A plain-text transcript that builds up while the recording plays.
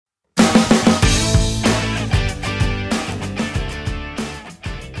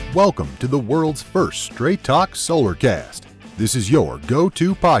Welcome to the world's first Straight Talk Solarcast. This is your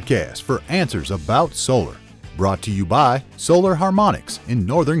go-to podcast for answers about solar. Brought to you by Solar Harmonics in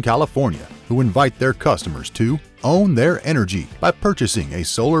Northern California, who invite their customers to own their energy by purchasing a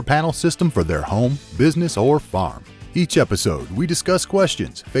solar panel system for their home, business, or farm. Each episode, we discuss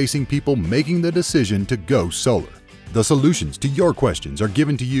questions facing people making the decision to go solar. The solutions to your questions are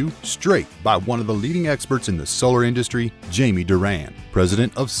given to you straight by one of the leading experts in the solar industry, Jamie Duran,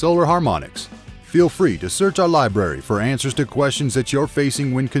 president of Solar Harmonics. Feel free to search our library for answers to questions that you're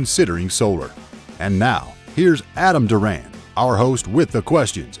facing when considering solar. And now, here's Adam Duran, our host with the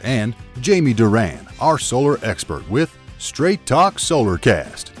questions, and Jamie Duran, our solar expert with Straight Talk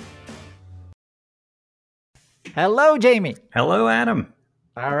Solarcast. Hello, Jamie. Hello, Adam.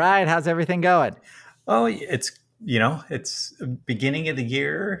 All right. How's everything going? Oh, it's beginning of the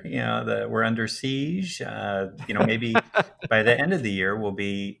year, we're under siege. Maybe by the end of the year, we'll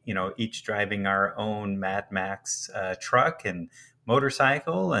be, each driving our own Mad Max truck and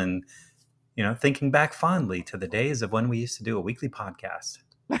motorcycle and, thinking back fondly to the days of when we used to do a weekly podcast.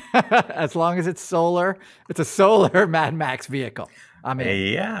 As long as it's solar, it's a solar Mad Max vehicle. I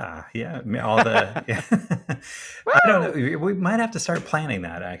mean, yeah. All the, I don't know. We might have to start planning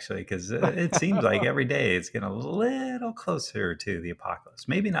that actually, because it seems like every day it's getting a little closer to the apocalypse.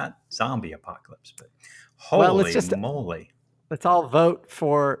 Maybe not zombie apocalypse, but holy moly! Let's all vote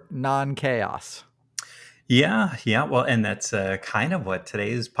for non-chaos. Yeah. Well, and that's kind of what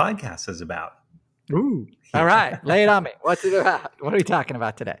today's podcast is about. Ooh. All right, lay it on me. What's it about? What are we talking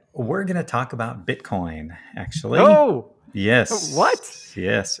about today? We're going to talk about Bitcoin, actually. Oh, yes. What?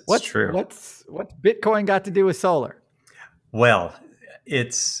 Yes, it's true. What's Bitcoin got to do with solar? Well,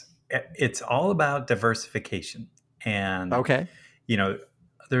 it's all about diversification, and okay,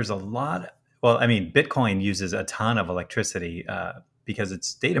 there's a lot. Well, I mean, Bitcoin uses a ton of electricity because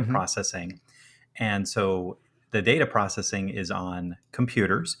it's data processing, and so the data processing is on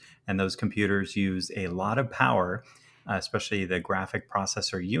computers, and those computers use a lot of power, especially the graphic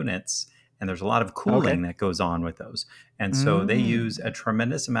processor units. And there's a lot of cooling that goes on with those. And so they use a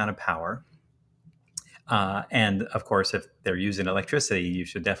tremendous amount of power. And of course, if they're using electricity, you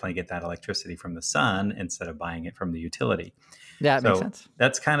should definitely get that electricity from the sun instead of buying it from the utility. Yeah, it makes sense.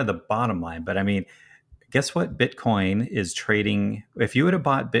 That's kind of the bottom line. But I mean, guess what Bitcoin is trading? If you would have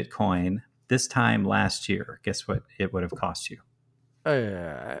bought Bitcoin this time last year, guess what it would have cost you?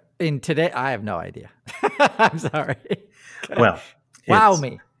 In today, I have no idea. I'm sorry. Well, wow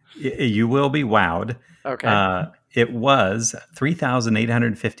me. You will be wowed. Okay. It was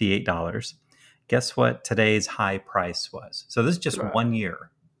 $3,858. Guess what today's high price was? So this is just 1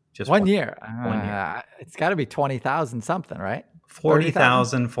 year. Just 1 year. 1 year. It's got to be 20,000 something, right?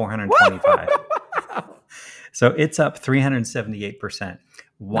 40,425. So it's up 378%.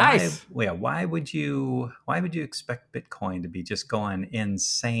 Why? Nice. Yeah. Why would you expect Bitcoin to be just going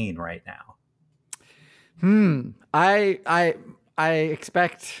insane right now? I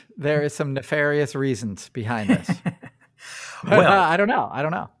expect there is some nefarious reasons behind this. Well, I don't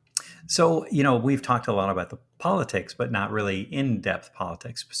know. So, we've talked a lot about the politics, but not really in-depth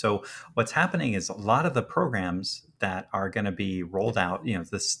politics. So what's happening is a lot of the programs that are going to be rolled out,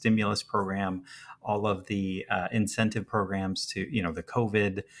 the stimulus program, all of the incentive programs to, the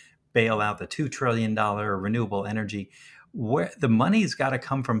COVID bailout, the $2 trillion renewable energy, where the money's got to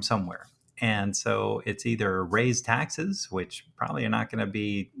come from somewhere. And so it's either raise taxes, which probably are not going to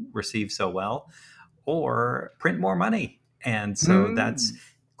be received so well, or print more money. And so that's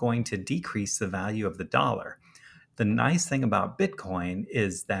going to decrease the value of the dollar. The nice thing about Bitcoin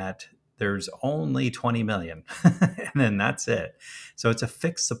is that there's only 20 million, and then that's it. So it's a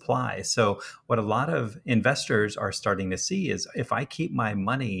fixed supply. So what a lot of investors are starting to see is if I keep my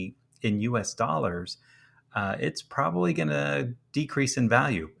money in US dollars, it's probably going to decrease in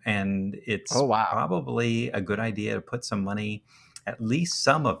value. And it's probably a good idea to put some money, at least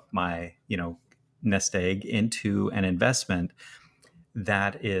some of my, nest egg, into an investment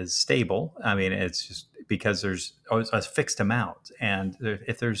that is stable. I mean, it's just because there's a fixed amount. And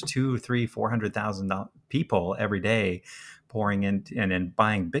if there's 200,000, 300,000, 400,000 people every day pouring in and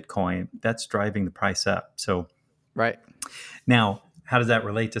buying Bitcoin, that's driving the price up. So right now, how does that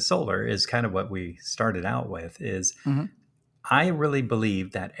relate to solar is kind of what we started out with is I really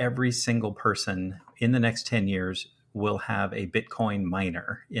believe that every single person in the next 10 years will have a Bitcoin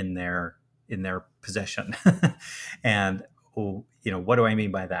miner in their possession. And what do I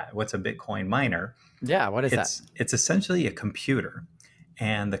mean by that? What's a Bitcoin miner? Yeah, what is that? It's essentially a computer,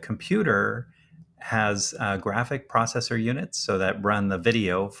 and the computer has graphic processor units so that run the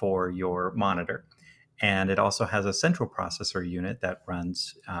video for your monitor. and it also has a central processor unit that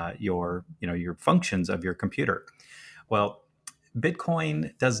runs your functions of your computer. Well,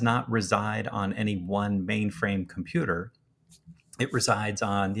 Bitcoin does not reside on any one mainframe computer. It resides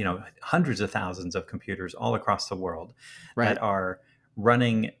on hundreds of thousands of computers all across the world that are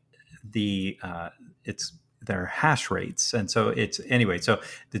running their hash rates. And so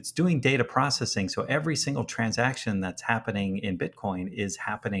it's doing data processing. So every single transaction that's happening in Bitcoin is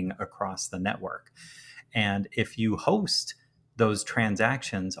happening across the network. And if you host those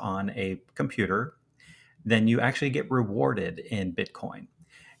transactions on a computer, then you actually get rewarded in Bitcoin.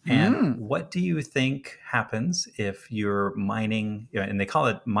 And what do you think happens if you're mining? And they call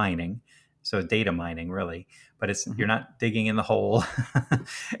it mining, so data mining, really. But it's you're not digging in the hole,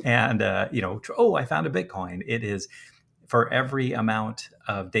 and I found a Bitcoin. It is for every amount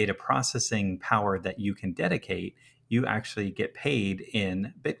of data processing power that you can dedicate, you actually get paid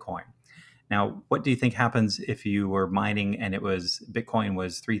in Bitcoin. Now, what do you think happens if you were mining and Bitcoin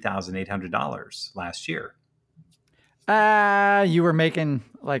was $3,800 last year? You were making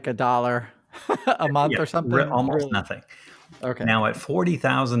like $1 a month or something? Almost really? Nothing. Okay. Now at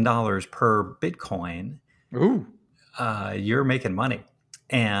 $40,000 per Bitcoin, you're making money.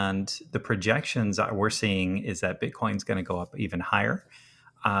 And the projections that we're seeing is that Bitcoin's going to go up even higher.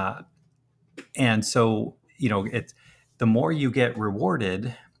 And so, it's the more you get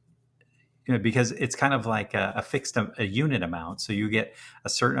rewarded, because it's kind of like a fixed a unit amount. So you get a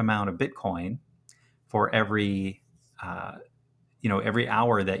certain amount of Bitcoin for every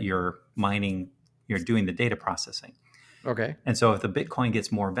hour that you're mining, you're doing the data processing. Okay. And so if the Bitcoin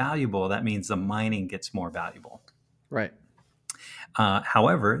gets more valuable, that means the mining gets more valuable. Right.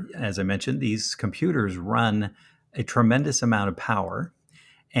 However, as I mentioned, these computers run a tremendous amount of power.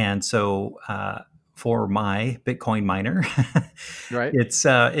 And so for my Bitcoin miner, right,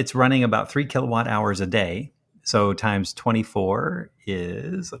 it's running about 3 kilowatt hours a day. So times 24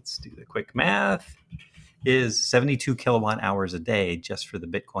 is, let's do the quick math, is 72 kilowatt hours a day just for the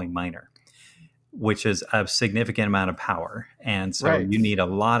Bitcoin miner, which is a significant amount of power. And so you need a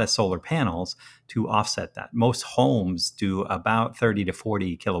lot of solar panels to offset that. Most homes do about 30 to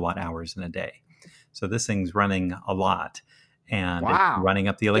 40 kilowatt hours in a day. So this thing's running a lot, and it's running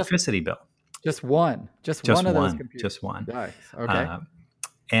up the electricity bill. Just one of those computers. Just one. Nice. Okay.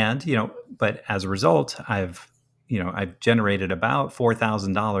 But as a result, I've generated about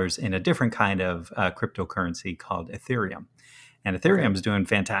 $4,000 in a different kind of cryptocurrency called Ethereum. And Ethereum is doing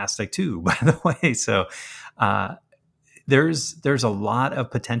fantastic too, by the way. So there's a lot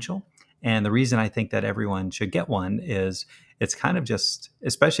of potential. And the reason I think that everyone should get one is it's kind of just,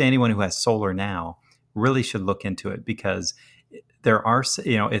 especially anyone who has solar now, really should look into it, because there are,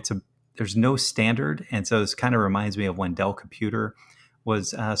 there's no standard. And so this kind of reminds me of when Dell Computer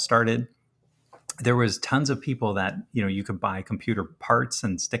was started. There was tons of people that, you could buy computer parts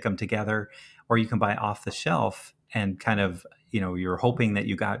and stick them together, or you can buy off the shelf and kind of, you're hoping that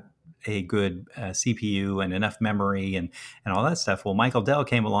you got a good CPU and enough memory and all that stuff. Well, Michael Dell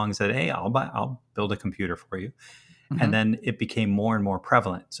came along and said, hey, I'll build a computer for you. Mm-hmm. And then it became more and more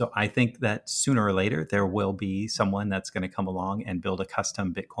prevalent. So I think that sooner or later, there will be someone that's going to come along and build a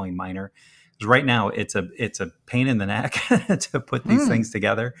custom Bitcoin miner. Because right now it's a pain in the neck to put these things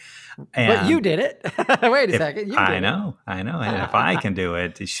together. And but you did it. Wait a second. I know. And if I can do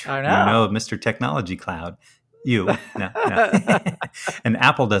it, Mr. Technology Cloud. No. And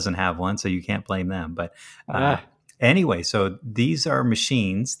Apple doesn't have one, so you can't blame them. But anyway, so these are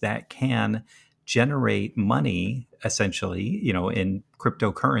machines that can generate money, essentially, in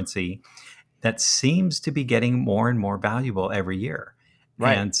cryptocurrency that seems to be getting more and more valuable every year.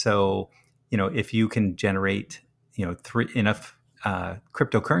 Right. And so, if you can generate, enough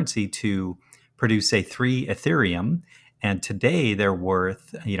cryptocurrency to produce, say, 3 Ethereum, and today they're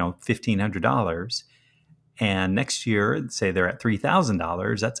worth, $1,500. And next year, say they're at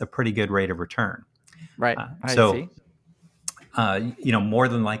 $3,000, that's a pretty good rate of return. Right. More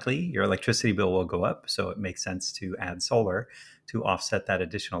than likely, your electricity bill will go up. So it makes sense to add solar to offset that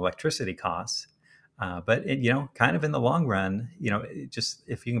additional electricity costs. But kind of in the long run,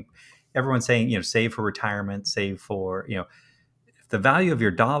 everyone's saying, save for retirement, save for, if the value of your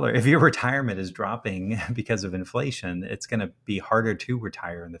dollar, if your retirement is dropping because of inflation, it's going to be harder to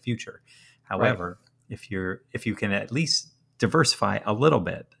retire in the future. However, if you can at least diversify a little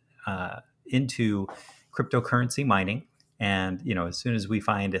bit into cryptocurrency mining, and as soon as we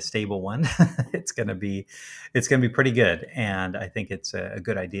find a stable one, it's going to be pretty good. And I think it's a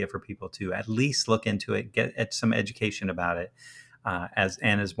good idea for people to at least look into it, get some education about it.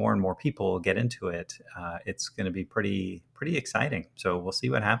 As more and more people get into it, it's going to be pretty exciting. So we'll see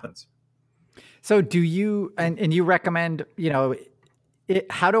what happens. So do you, and you recommend,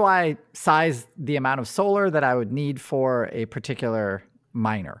 how do I size the amount of solar that I would need for a particular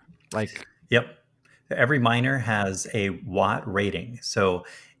miner? Yep. Every miner has a watt rating. So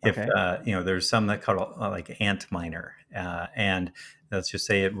if, there's some that call it like Antminer, and let's just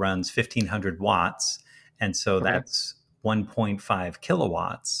say it runs 1500 watts. And so that's 1.5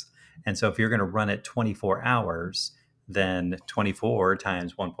 kilowatts. And so if you're going to run it 24 hours, then 24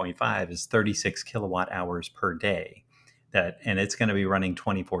 times 1.5 is 36 kilowatt hours per day. And it's going to be running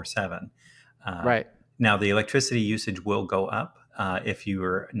 24/7. Right. Now, the electricity usage will go up if you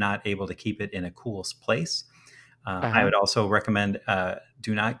are not able to keep it in a cool place. I would also recommend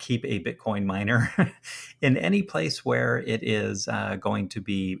do not keep a Bitcoin miner in any place where it is going to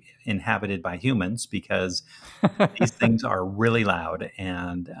be inhabited by humans, because these things are really loud,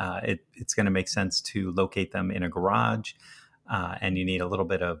 and it's going to make sense to locate them in a garage, and you need a little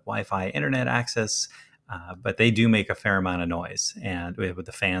bit of Wi-Fi internet access, but they do make a fair amount of noise, and with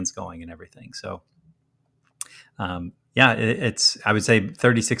the fans going and everything. So it's I would say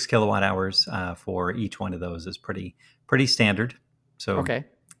 36 kilowatt hours for each one of those is pretty standard. So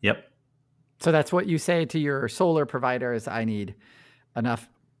yep. So that's what you say to your solar provider is, I need enough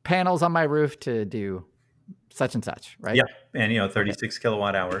panels on my roof to do such and such, right? Yeah. And 36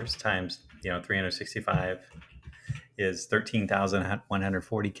 kilowatt hours times 365 is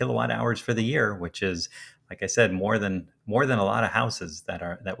 13,140 kilowatt hours for the year, which is, like I said, more than a lot of houses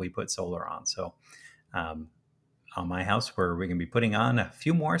that we put solar on. So on my house, we're going to be putting on a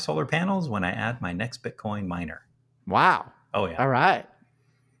few more solar panels when I add my next Bitcoin miner. Wow. Oh yeah. All right.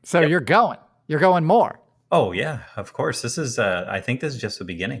 So you're going more. Oh yeah, of course. This is, I think this is just the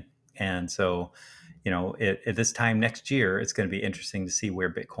beginning. And so, at this time next year, it's going to be interesting to see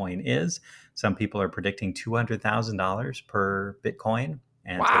where Bitcoin is. Some people are predicting $200,000 per Bitcoin,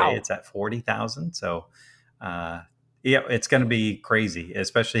 and today it's at 40,000. So, it's going to be crazy,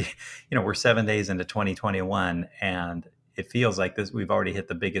 especially, we're 7 days into 2021, and it feels like this. We've already hit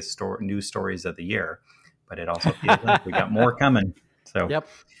the biggest news stories of the year, but it also feels like we got more coming. So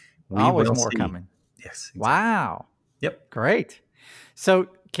always more coming. Yes. Exactly. Wow. Yep. Great. So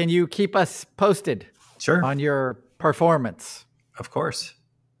can you keep us posted on your performance? Of course.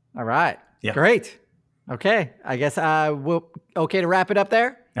 All right. Yeah. Great. Okay. I guess okay to wrap it up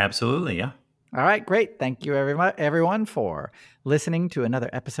there? Absolutely. Yeah. All right, great. Thank you, everyone, for listening to another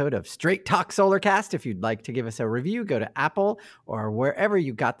episode of Straight Talk Solarcast. If you'd like to give us a review, go to Apple or wherever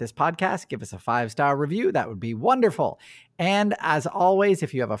you got this podcast. Give us a 5-star review. That would be wonderful. And as always,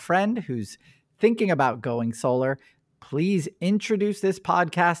 if you have a friend who's thinking about going solar, please introduce this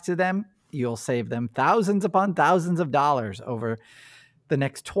podcast to them. You'll save them thousands upon thousands of dollars over the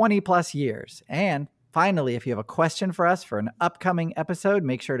next 20 plus years. And finally, if you have a question for us for an upcoming episode,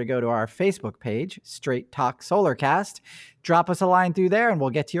 make sure to go to our Facebook page, Straight Talk Solarcast. Drop us a line through there and we'll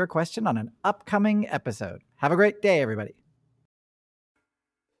get to your question on an upcoming episode. Have a great day, everybody.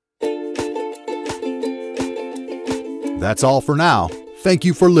 That's all for now. Thank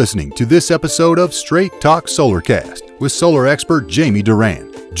you for listening to this episode of Straight Talk Solarcast with solar expert Jamie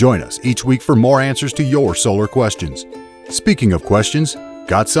Duran. Join us each week for more answers to your solar questions. Speaking of questions,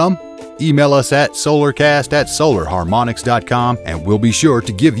 got some? Email us at solarcast@solarharmonics.com and we'll be sure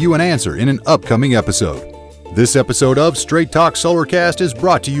to give you an answer in an upcoming episode. This episode of Straight Talk Solarcast is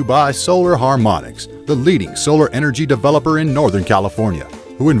brought to you by Solar Harmonics, the leading solar energy developer in Northern California,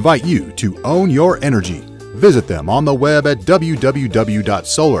 who invite you to own your energy. Visit them on the web at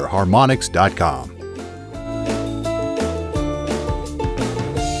www.solarharmonics.com.